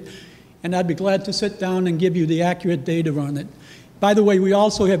read it. And I'd be glad to sit down and give you the accurate data on it. By the way, we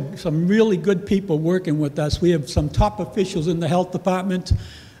also have some really good people working with us. We have some top officials in the health department,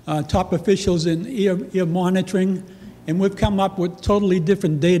 top officials in ear monitoring, and we've come up with totally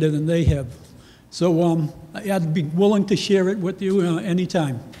different data than they have. So I'd be willing to share it with you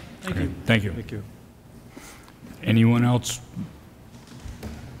anytime. Thank you. Thank you. Thank you. Anyone else?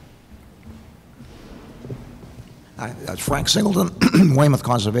 Hi, that's Frank Singleton, Weymouth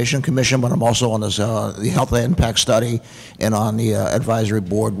Conservation Commission, but I'm also on this, the Health Impact Study and on the advisory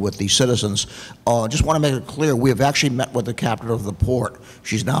board with the citizens. Just want to make it clear, we have actually met with the captain of the port.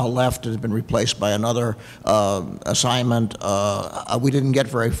 She's now left and has been replaced by another assignment. We didn't get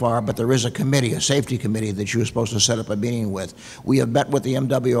very far, but there is a committee, a safety committee, that you were supposed to set up a meeting with. We have met with the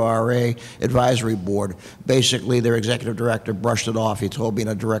MWRA advisory board. Basically, their executive director brushed it off. He told me in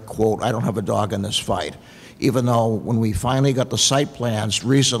a direct quote, "I don't have a dog in this fight." Even though when we finally got the site plans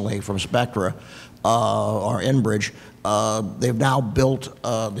recently from Spectra or Enbridge, they've now built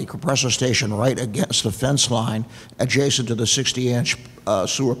the compressor station right against the fence line adjacent to the 60-inch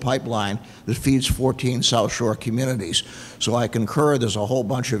sewer pipeline that feeds 14 South Shore communities. So I concur there's a whole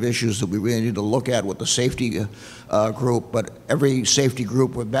bunch of issues that we really need to look at with the safety group, but every safety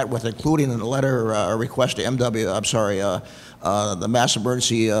group we've met with, including a letter, a request to the Mass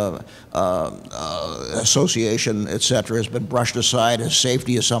Emergency Association, et cetera, has been brushed aside as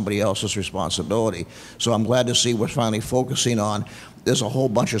safety is somebody else's responsibility. So I'm glad to see we're finally focusing on. There's a whole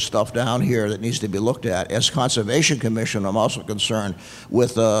bunch of stuff down here that needs to be looked at. As Conservation Commission, I'm also concerned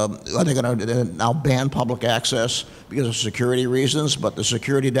with, are they going to now ban public access because of security reasons? But the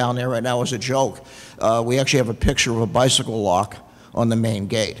security down there right now is a joke. We actually have a picture of a bicycle lock on the main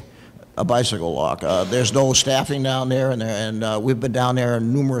gate. A bicycle lock. There's no staffing down there, and we've been down there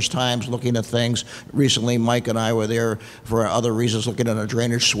numerous times looking at things. Recently, Mike and I were there for other reasons, looking at a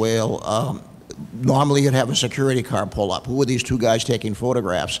drainage swale. Normally, you'd have a security car pull up. Who are these two guys taking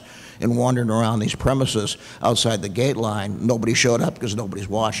photographs and wandering around these premises outside the gate line? Nobody showed up because nobody's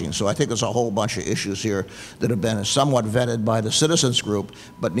watching. So I think there's a whole bunch of issues here that have been somewhat vetted by the citizens group,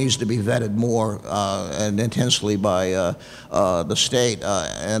 but needs to be vetted more and intensely by the state.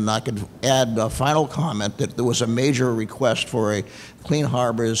 And I could add a final comment that there was a major request for a Clean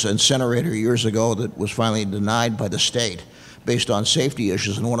Harbors incinerator years ago that was finally denied by the state based on safety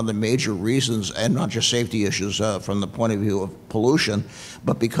issues, and one of the major reasons, and not just safety issues from the point of view of pollution,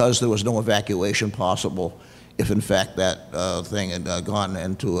 but because there was no evacuation possible if in fact that thing had gone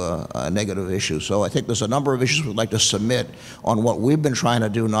into a negative issue. So I think there's a number of issues we'd like to submit on what we've been trying to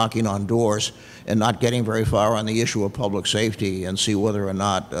do, knocking on doors and not getting very far on the issue of public safety, and see whether or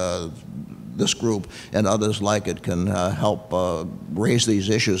not this group and others like it can help raise these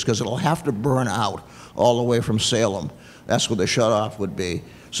issues, because it'll have to burn out all the way from Salem. That's what the shutoff would be.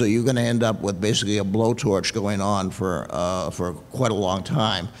 So you're going to end up with basically a blowtorch going on for quite a long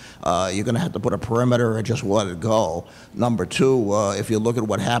time. You're going to have to put a perimeter and just let it go. Number two, if you look at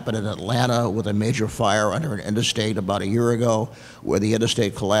what happened in Atlanta with a major fire under an interstate about a year ago, where the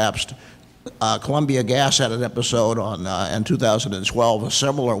interstate collapsed, Columbia Gas had an episode in 2012, a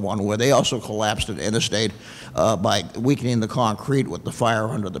similar one, where they also collapsed an interstate by weakening the concrete with the fire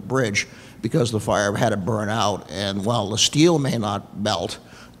under the bridge, because the fire had to burn out. And while the steel may not melt,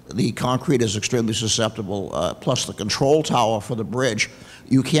 the concrete is extremely susceptible, plus the control tower for the bridge.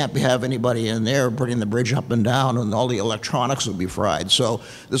 You can't have anybody in there bringing the bridge up and down, and all the electronics will be fried. So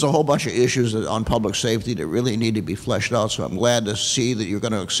there's a whole bunch of issues on public safety that really need to be fleshed out. So I'm glad to see that you're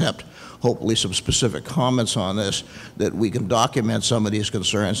going to accept, hopefully, some specific comments on this, that we can document some of these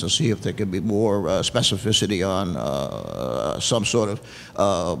concerns and see if there can be more specificity on some sort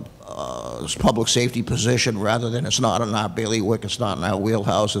of public safety position, rather than it's not in our bailiwick, it's not in our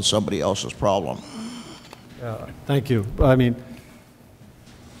wheelhouse, it's somebody else's problem. Thank you. I mean,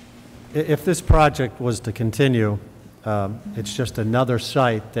 if this project was to continue, it's just another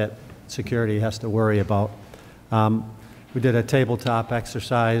site that security has to worry about. We did a tabletop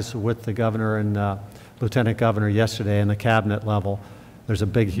exercise with the governor and lieutenant governor yesterday in the cabinet level. There's a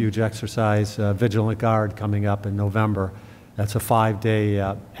big, huge exercise, Vigilant Guard, coming up in November. That's a 5-day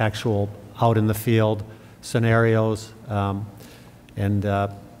actual out in the field scenarios. So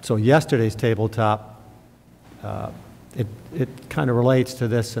yesterday's tabletop, it kind of relates to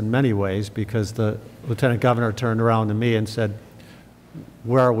this in many ways, because the lieutenant governor turned around to me and said,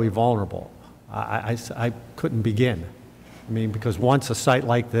 where are we vulnerable? I couldn't begin. I mean, because once a site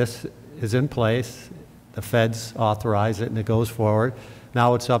like this is in place, the feds authorize it and it goes forward.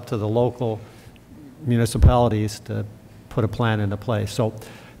 Now it's up to the local municipalities to put a plan into place. So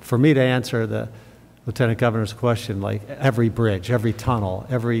for me to answer the lieutenant governor's question, like every bridge, every tunnel,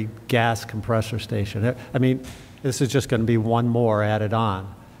 every gas compressor station, I mean, this is just going to be one more added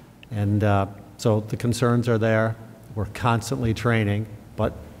on. And so the concerns are there. We're constantly training,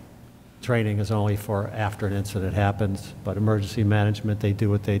 but training is only for after an incident happens. But emergency management, they do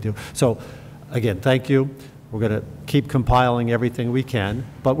what they do. So again, thank you. We're going to keep compiling everything we can,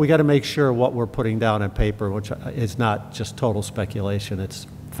 but we got to make sure what we're putting down on paper, which is not just total speculation, it's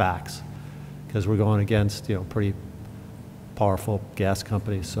facts, because we're going against, pretty powerful gas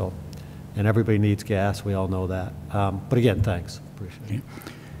companies, so, and everybody needs gas, we all know that. But again, thanks, appreciate it.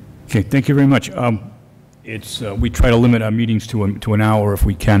 Okay, thank you very much. We try to limit our meetings to an hour if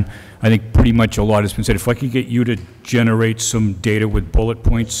we can. I think pretty much a lot has been said. If I could get you to generate some data with bullet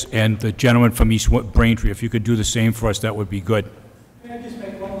points, and the gentleman from East Braintree, if you could do the same for us, that would be good. May I just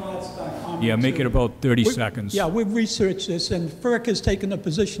make one last comment? Yeah, make it about 30 seconds. Yeah, we've researched this, and FERC has taken a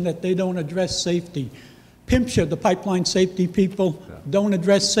position that they don't address safety. PIMSHA, the pipeline safety people, don't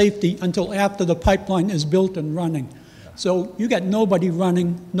address safety until after the pipeline is built and running. So you got nobody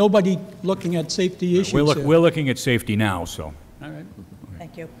running, nobody looking at safety issues here. We're looking at safety now, so. All right.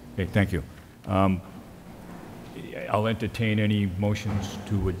 Thank you. Okay, thank you. I'll entertain any motions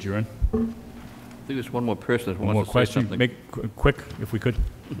to adjourn. I think there's one more person that One more wants to say question. something. Make quick, if we could.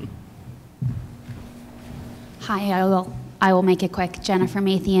 Hi, I will make it quick. Jennifer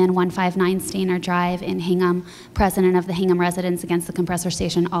Mathian, 159 Stainer Drive in Hingham, president of the Hingham Residents Against the Compressor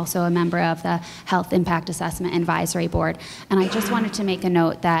Station, also a member of the Health Impact Assessment Advisory Board. And I just wanted to make a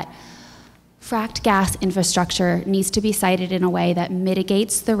note that fracked gas infrastructure needs to be sited in a way that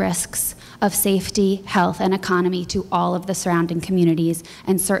mitigates the risks of safety, health, and economy to all of the surrounding communities.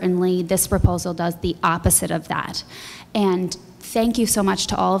 And certainly this proposal does the opposite of that. And thank you so much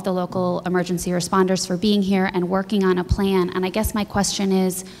to all of the local emergency responders for being here and working on a plan. And I guess my question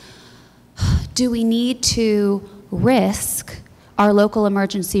is, do we need to risk our local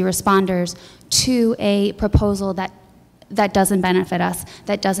emergency responders to a proposal that doesn't benefit us,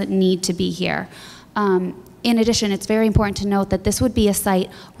 that doesn't need to be here? In addition, it's very important to note that this would be a site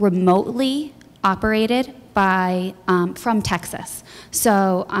remotely operated by, from Texas.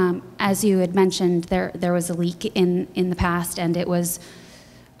 So as you had mentioned, there was a leak in the past, and it was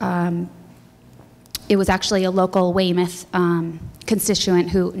actually a local Weymouth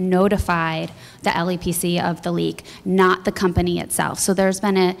constituent who notified the LEPC of the leak, not the company itself. So there's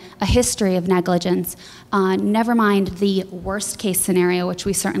been a history of negligence, never mind the worst case scenario, which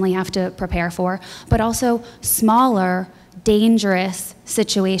we certainly have to prepare for, but also smaller, dangerous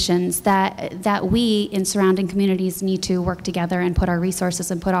situations that we in surrounding communities need to work together and put our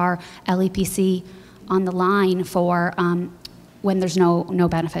resources and put our LEPC on the line for when there's no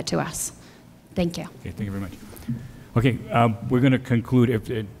benefit to us. Thank you. Okay, thank you very much. Okay, we're going to conclude.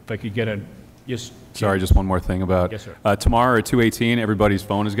 If I could get a yes. Sorry, just one more thing about yes, sir. Tomorrow at 2:18, everybody's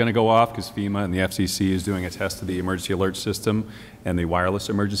phone is going to go off because FEMA and the FCC is doing a test of the emergency alert system and the wireless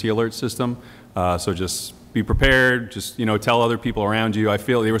emergency alert system. So just be prepared. Just tell other people around you. I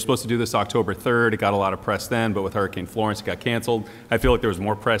feel they were supposed to do this October 3rd. It got a lot of press then, but with Hurricane Florence, it got canceled. I feel like there was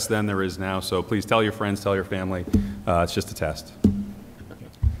more press then there is now. So please tell your friends, tell your family. It's just a test.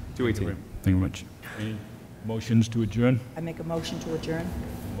 2:18. Thank you very much. Any motions to adjourn? I make a motion to adjourn.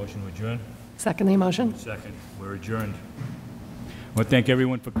 Motion to adjourn. Second the motion. Second. We're adjourned. I want to thank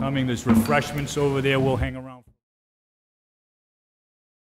everyone for coming. There's refreshments over there. We'll hang around.